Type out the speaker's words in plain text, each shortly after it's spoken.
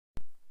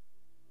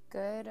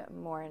Good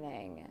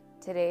morning.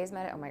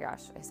 Oh my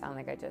gosh, I sound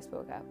like I just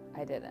woke up.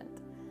 I didn't.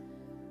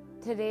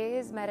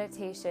 Today's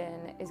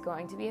meditation is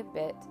going to be a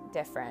bit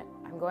different.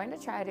 I'm going to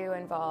try to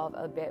involve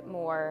a bit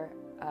more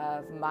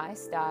of my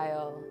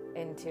style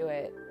into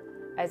it,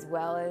 as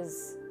well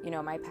as,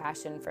 my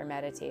passion for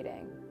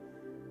meditating.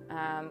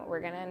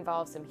 We're going to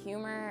involve some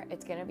humor.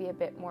 It's going to be a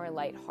bit more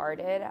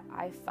lighthearted.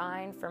 I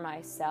find for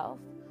myself,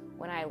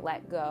 when I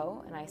let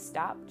go and I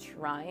stop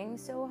trying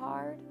so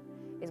hard,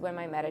 is when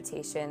my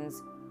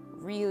meditations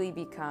really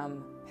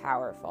become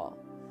powerful.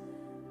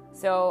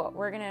 So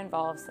we're going to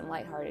involve some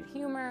lighthearted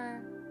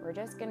humor. We're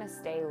just going to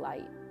stay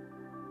light.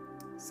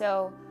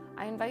 So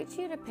I invite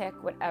you to pick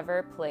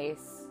whatever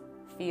place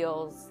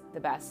feels the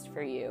best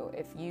for you.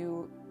 If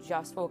you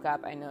just woke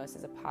up, I know this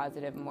is a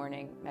positive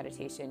morning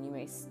meditation. You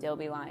may still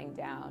be lying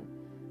down.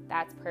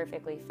 That's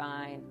perfectly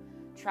fine.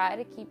 Try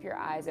to keep your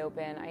eyes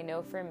open. I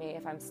know for me,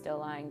 if I'm still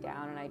lying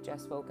down and I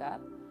just woke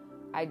up,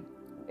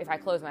 if I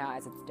close my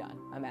eyes, it's done.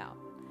 I'm out.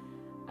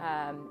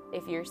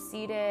 If you're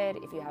seated,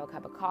 if you have a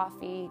cup of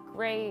coffee,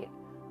 great.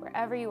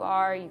 Wherever you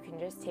are, you can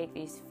just take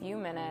these few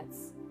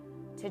minutes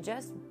to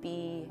just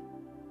be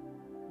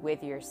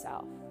with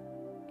yourself.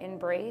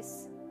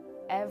 Embrace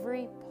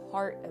every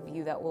part of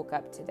you that woke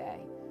up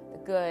today. The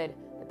good,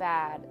 the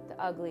bad, the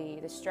ugly,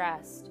 the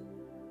stressed,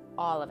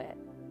 all of it.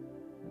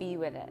 Be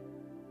with it.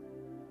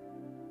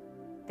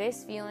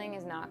 This feeling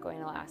is not going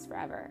to last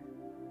forever.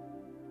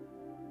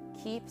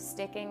 Keep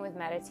sticking with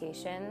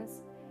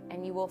meditations,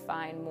 and you will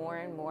find more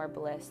and more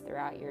bliss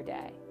throughout your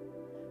day.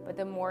 But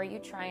the more you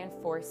try and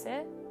force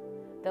it,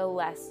 the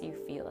less you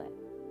feel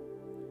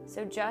it.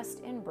 So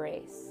just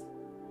embrace.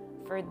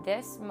 For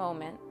this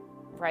moment,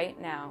 right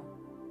now,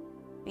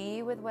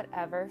 be with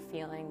whatever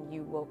feeling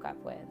you woke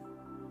up with.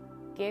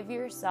 Give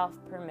yourself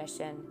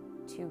permission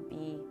to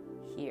be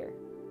here.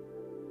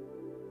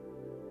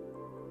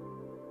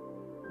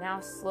 Now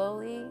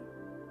slowly,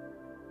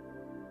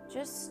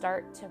 just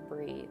start to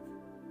breathe.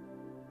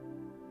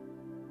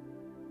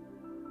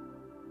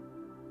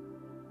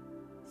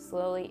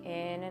 Slowly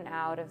in and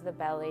out of the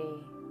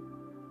belly,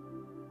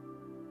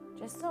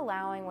 just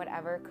allowing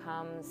whatever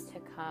comes to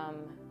come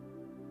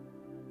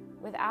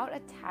without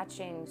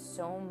attaching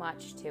so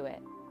much to it.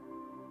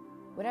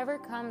 Whatever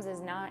comes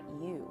is not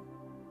you.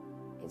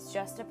 It's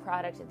just a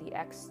product of the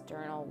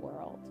external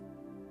world.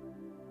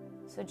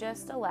 So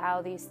just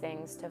allow these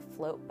things to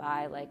float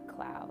by like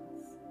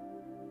clouds.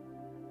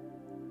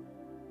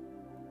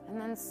 And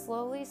then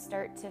slowly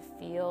start to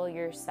feel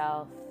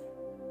yourself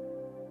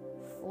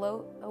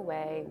float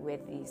away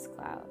with these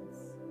clouds.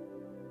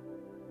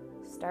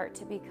 Start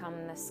to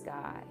become the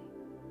sky.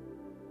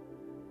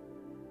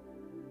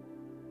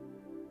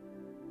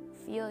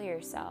 Feel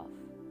yourself.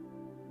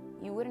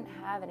 You wouldn't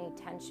have any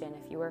tension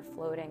if you were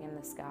floating in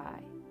the sky.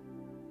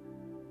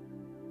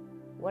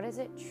 What does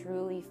it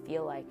truly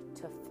feel like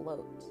to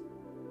float?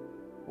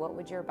 What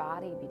would your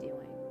body be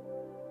doing?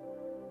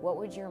 What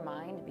would your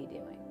mind be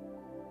doing?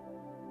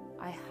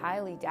 I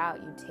highly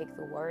doubt you'd take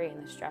the worry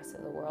and the stress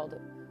of the world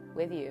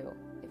with you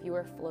if you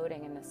were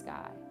floating in the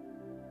sky.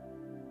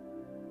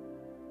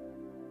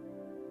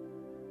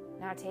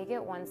 Now take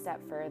it one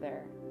step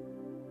further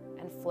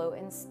and float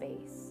in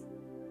space.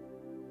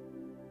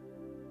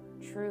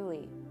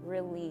 Truly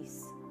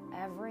release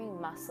every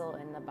muscle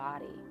in the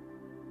body.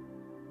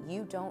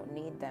 You don't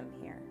need them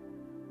here.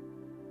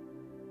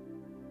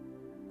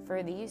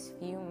 For these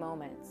few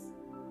moments,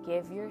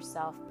 give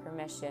yourself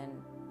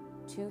permission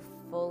to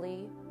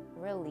fully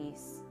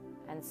release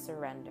and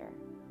surrender.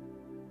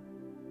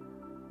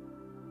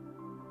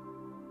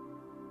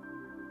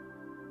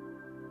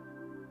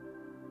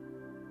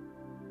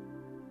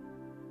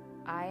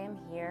 I am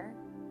here,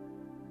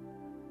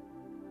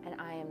 and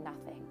I am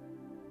nothing.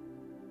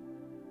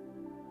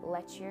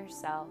 Let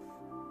yourself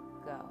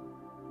go.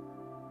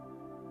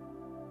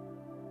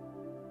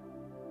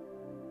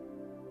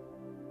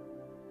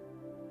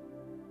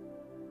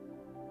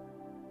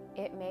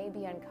 It may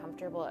be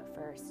uncomfortable at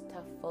first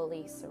to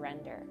fully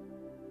surrender.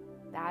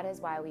 That is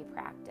why we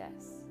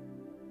practice.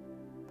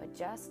 But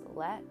just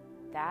let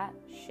that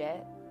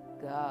shit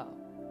go.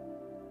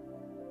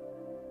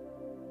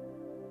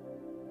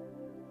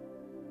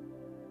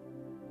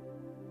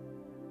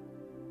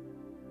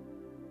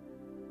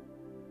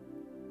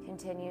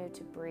 Continue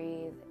to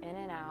breathe in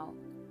and out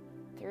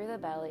through the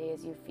belly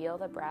as you feel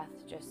the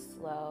breath just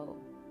slow.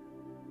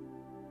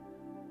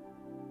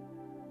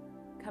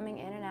 Coming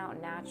in and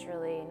out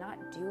naturally, not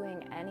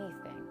doing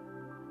anything,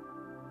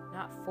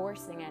 not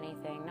forcing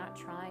anything, not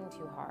trying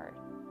too hard.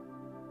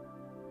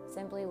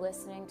 Simply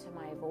listening to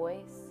my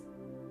voice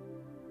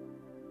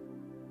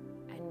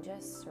and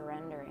just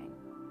surrendering.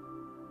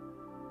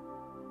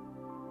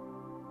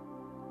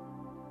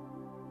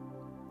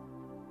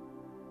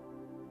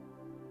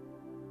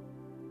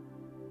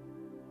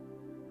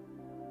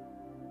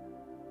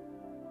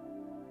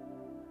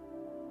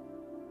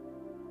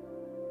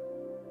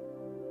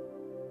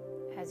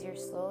 As you're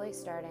slowly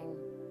starting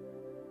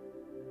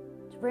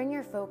to bring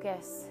your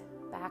focus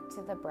back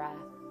to the breath,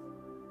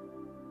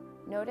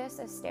 notice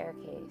a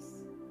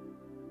staircase.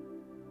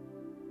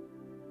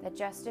 that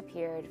just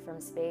appeared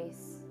from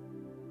space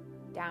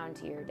down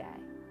to your day.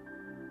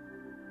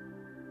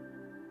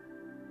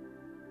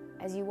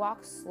 As you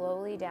walk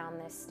slowly down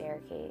this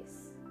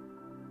staircase,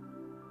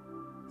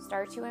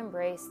 start to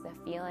embrace the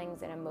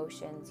feelings and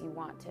emotions you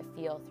want to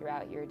feel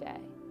throughout your day.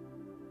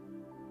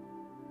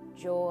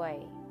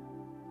 Joy,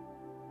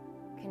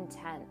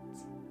 content,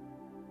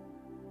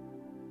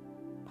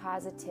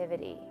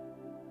 positivity,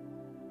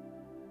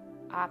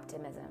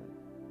 optimism.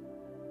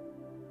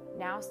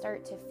 Now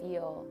start to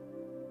feel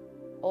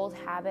old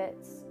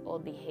habits,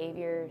 old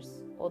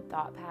behaviors, old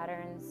thought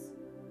patterns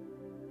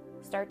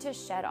start to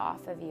shed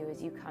off of you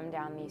as you come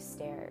down these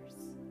stairs.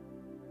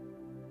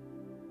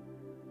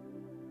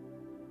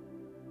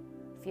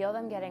 Feel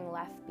them getting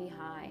left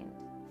behind,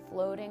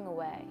 floating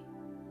away.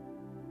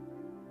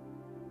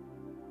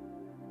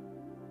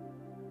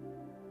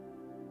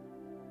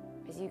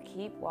 As you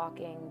keep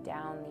walking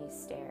down these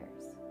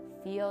stairs,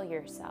 feel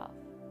yourself.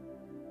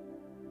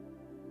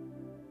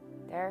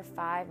 There are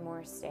 5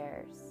 more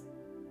stairs.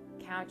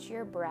 Count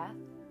your breath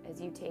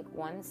as you take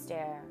one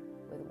stair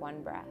with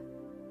one breath.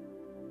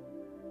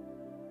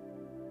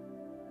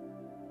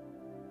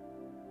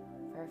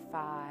 For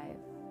 5,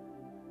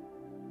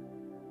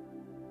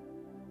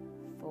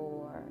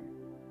 4,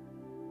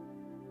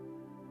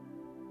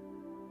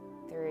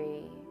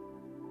 3,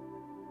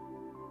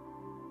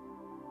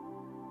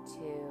 2,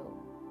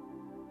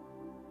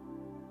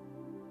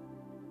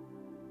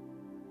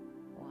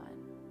 1.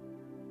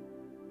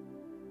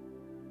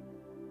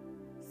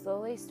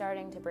 Slowly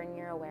starting to bring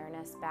your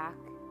awareness back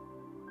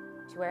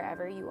to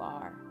wherever you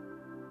are.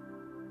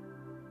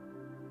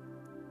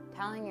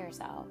 Telling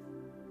yourself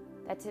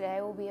that today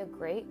will be a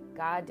great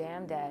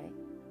goddamn day,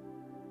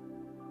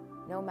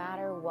 no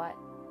matter what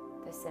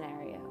the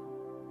scenario.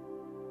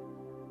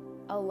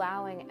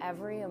 Allowing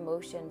every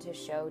emotion to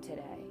show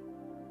today,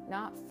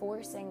 not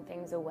forcing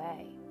things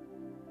away.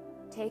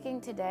 Taking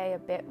today a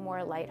bit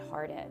more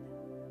lighthearted.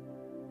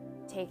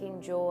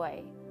 Taking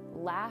joy,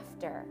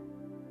 laughter,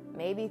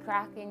 maybe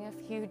cracking a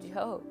few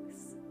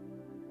jokes.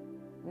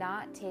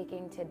 Not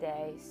taking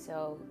today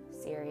so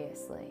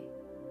seriously.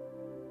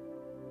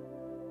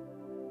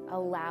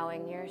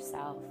 Allowing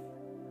yourself,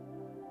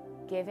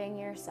 giving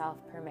yourself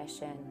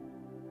permission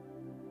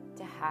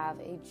to have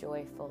a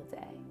joyful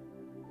day.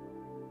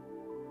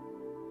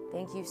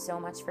 Thank you so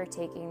much for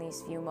taking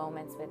these few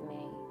moments with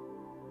me.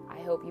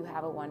 I hope you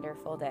have a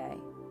wonderful day.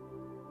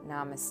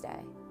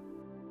 Namaste.